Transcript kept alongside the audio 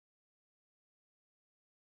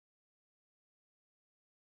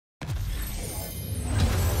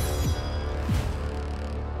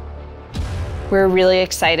We're really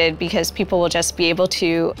excited because people will just be able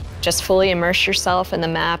to just fully immerse yourself in the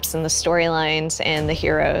maps and the storylines and the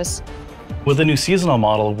heroes. With the new seasonal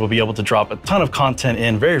model, we'll be able to drop a ton of content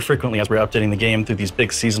in very frequently as we're updating the game through these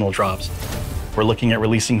big seasonal drops. We're looking at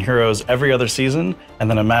releasing heroes every other season and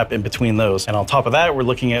then a map in between those. And on top of that, we're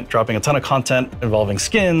looking at dropping a ton of content involving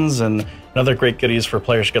skins and other great goodies for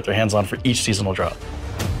players to get their hands on for each seasonal drop.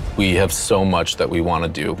 We have so much that we want to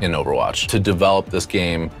do in Overwatch to develop this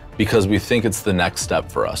game because we think it's the next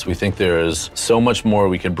step for us. We think there is so much more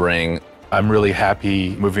we could bring. I'm really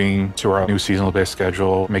happy moving to our new seasonal-based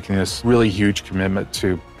schedule, making this really huge commitment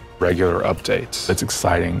to regular updates. It's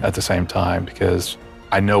exciting at the same time because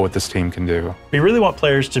I know what this team can do. We really want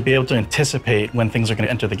players to be able to anticipate when things are going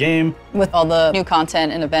to enter the game. With all the new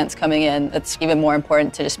content and events coming in, it's even more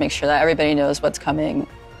important to just make sure that everybody knows what's coming.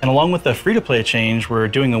 And along with the free-to-play change, we're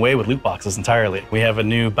doing away with loot boxes entirely. We have a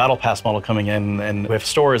new Battle Pass model coming in, and we have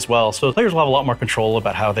store as well. So players will have a lot more control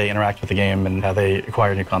about how they interact with the game and how they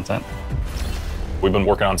acquire new content. We've been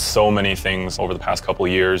working on so many things over the past couple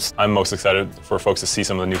of years. I'm most excited for folks to see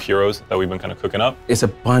some of the new heroes that we've been kind of cooking up. It's a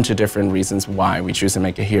bunch of different reasons why we choose to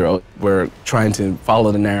make a hero. We're trying to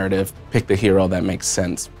follow the narrative, pick the hero that makes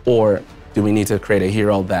sense. Or do we need to create a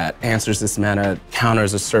hero that answers this meta,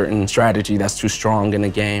 counters a certain strategy that's too strong in the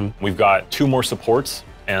game? We've got 2 more supports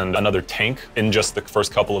and another tank in just the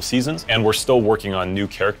first couple of seasons. And we're still working on new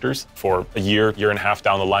characters for a year and a half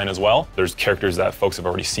down the line as well. There's characters that folks have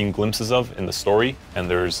already seen glimpses of in the story, and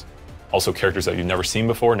there's also characters that you've never seen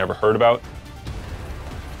before, never heard about.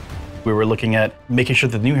 We were looking at making sure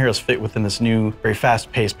the new heroes fit within this new, very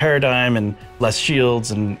fast-paced paradigm and less shields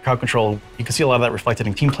and crowd control. You can see a lot of that reflected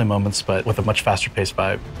in team play moments, but with a much faster-paced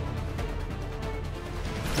vibe.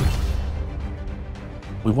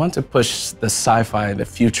 We want to push the sci-fi, the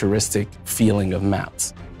futuristic feeling of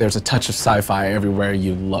maps. There's a touch of sci-fi everywhere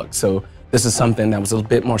you look. So this is something that was a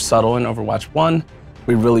bit more subtle in Overwatch 1.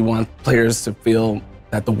 We really want players to feel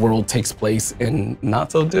that the world takes place in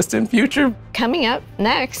not so distant future. Coming up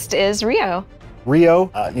next is Rio.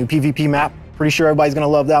 Rio, new PvP map. Pretty sure everybody's gonna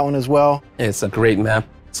love that one as well. It's a great map.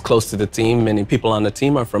 It's close to the team. Many people on the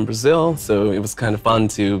team are from Brazil, so it was kind of fun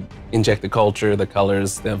to inject the culture, the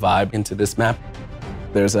colors, the vibe into this map.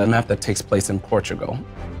 There's a map that takes place in Portugal.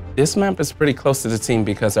 This map is pretty close to the team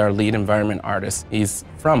because our lead environment artist, he's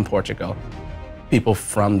from Portugal. People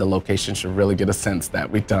from the location should really get a sense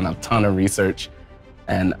that we've done a ton of research,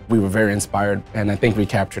 and we were very inspired, and I think we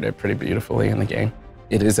captured it pretty beautifully in the game.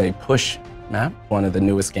 It is a push map, one of the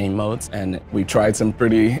newest game modes, and we tried some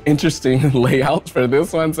pretty interesting layouts for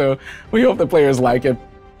this one, so we hope the players like it.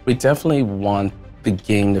 We definitely want the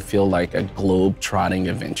game to feel like a globe-trotting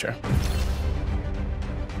adventure.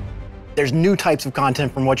 There's new types of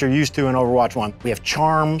content from what you're used to in Overwatch 1. We have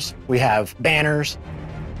charms, we have banners.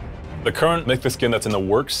 The current mythic skin that's in the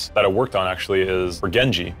works that I worked on actually is for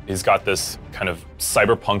Genji. He's got this kind of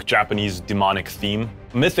cyberpunk Japanese demonic theme.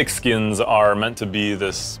 Mythic skins are meant to be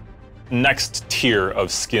this next tier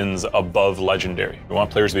of skins above legendary. We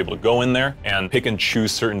want players to be able to go in there and pick and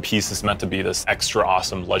choose certain pieces meant to be this extra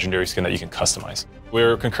awesome legendary skin that you can customize.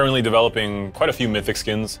 We're concurrently developing quite a few mythic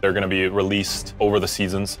skins. They're going to be released over the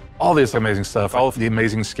seasons. All this amazing stuff, all of the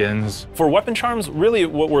amazing skins. For weapon charms, really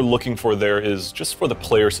what we're looking for there is just for the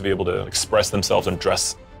players to be able to express themselves and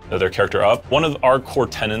dress their character up. One of our core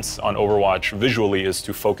tenets on Overwatch visually is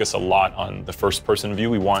to focus a lot on the first-person view.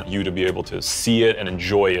 We want you to be able to see it and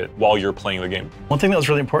enjoy it while you're playing the game. One thing that was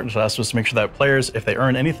really important to us was to make sure that players, if they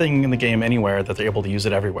earn anything in the game anywhere, that they're able to use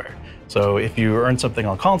it everywhere. So if you earn something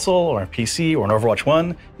on console or on PC or on Overwatch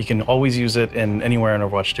 1, you can always use it in anywhere in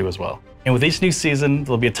Overwatch 2 as well. And with each new season,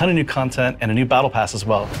 there'll be a ton of new content and a new battle pass as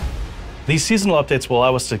well. These seasonal updates will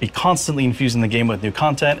allow us to be constantly infusing the game with new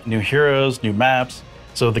content, new heroes, new maps.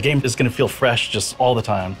 So the game is going to feel fresh just all the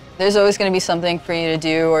time. There's always going to be something for you to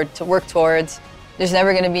do or to work towards. There's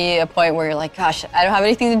never going to be a point where you're like, gosh, I don't have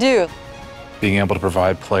anything to do. Being able to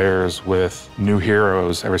provide players with new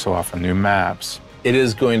heroes every so often, new maps. It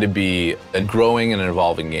is going to be a growing and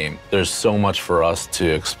evolving game. There's so much for us to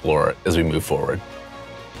explore as we move forward.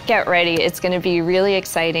 Get ready. It's going to be really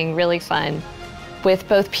exciting, really fun. With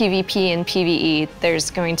both PvP and PvE,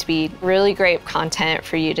 there's going to be really great content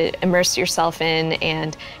for you to immerse yourself in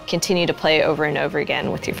and continue to play over and over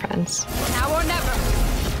again with your friends. Now or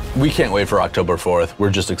never. We can't wait for October 4th.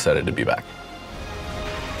 We're just excited to be back.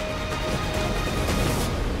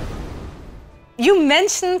 You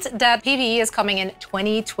mentioned that PvE is coming in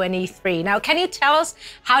 2023. Now, can you tell us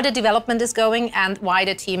how the development is going and why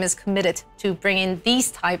the team is committed to bringing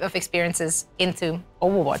these type of experiences into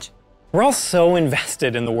Overwatch? We're all so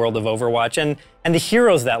invested in the world of Overwatch and the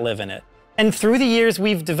heroes that live in it. And through the years,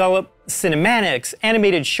 we've developed cinematics,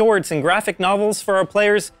 animated shorts, and graphic novels for our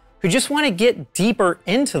players who just want to get deeper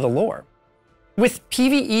into the lore. With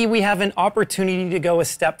PvE, we have an opportunity to go a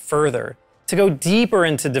step further, to go deeper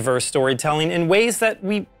into diverse storytelling in ways that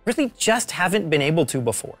we really just haven't been able to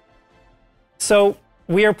before. So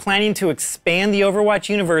we are planning to expand the Overwatch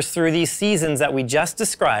universe through these seasons that we just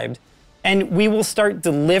described, and we will start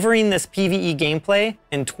delivering this PvE gameplay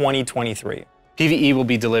in 2023. PvE will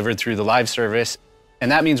be delivered through the live service, and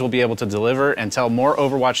that means we'll be able to deliver and tell more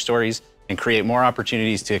Overwatch stories and create more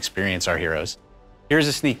opportunities to experience our heroes. Here's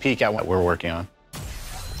a sneak peek at what we're working on.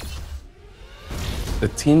 The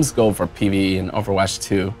team's goal for PvE in Overwatch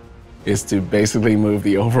 2 is to basically move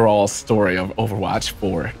the overall story of Overwatch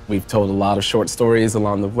forward. We've told a lot of short stories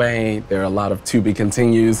along the way. There are a lot of to be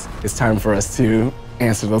continues. It's time for us to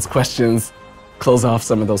answer those questions, close off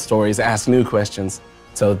some of those stories, ask new questions.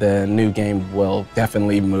 So the new game will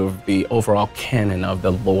definitely move the overall canon of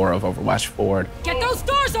the lore of Overwatch forward. Get those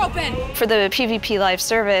doors open! For the PvP live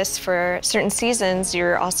service, for certain seasons,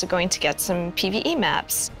 you're also going to get some PvE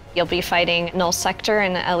maps. You'll be fighting Null Sector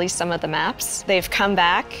in at least some of the maps. They've come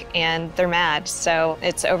back and they're mad, so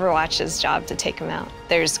it's Overwatch's job to take them out.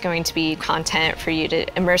 There's going to be content for you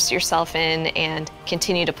to immerse yourself in and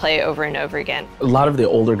continue to play over and over again. A lot of the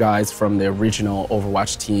older guys from the original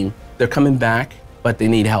Overwatch team, they're coming back, but they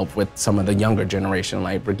need help with some of the younger generation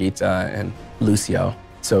like Brigitte and Lucio.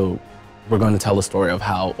 So we're going to tell the story of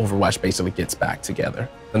how Overwatch basically gets back together.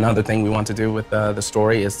 Another thing we want to do with the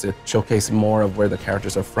story is to showcase more of where the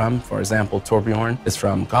characters are from. For example, Torbjorn is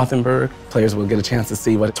from Gothenburg. Players will get a chance to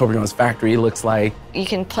see what Torbjorn's factory looks like. You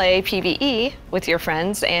can play PvE with your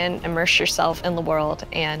friends and immerse yourself in the world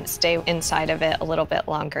and stay inside of it a little bit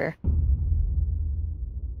longer.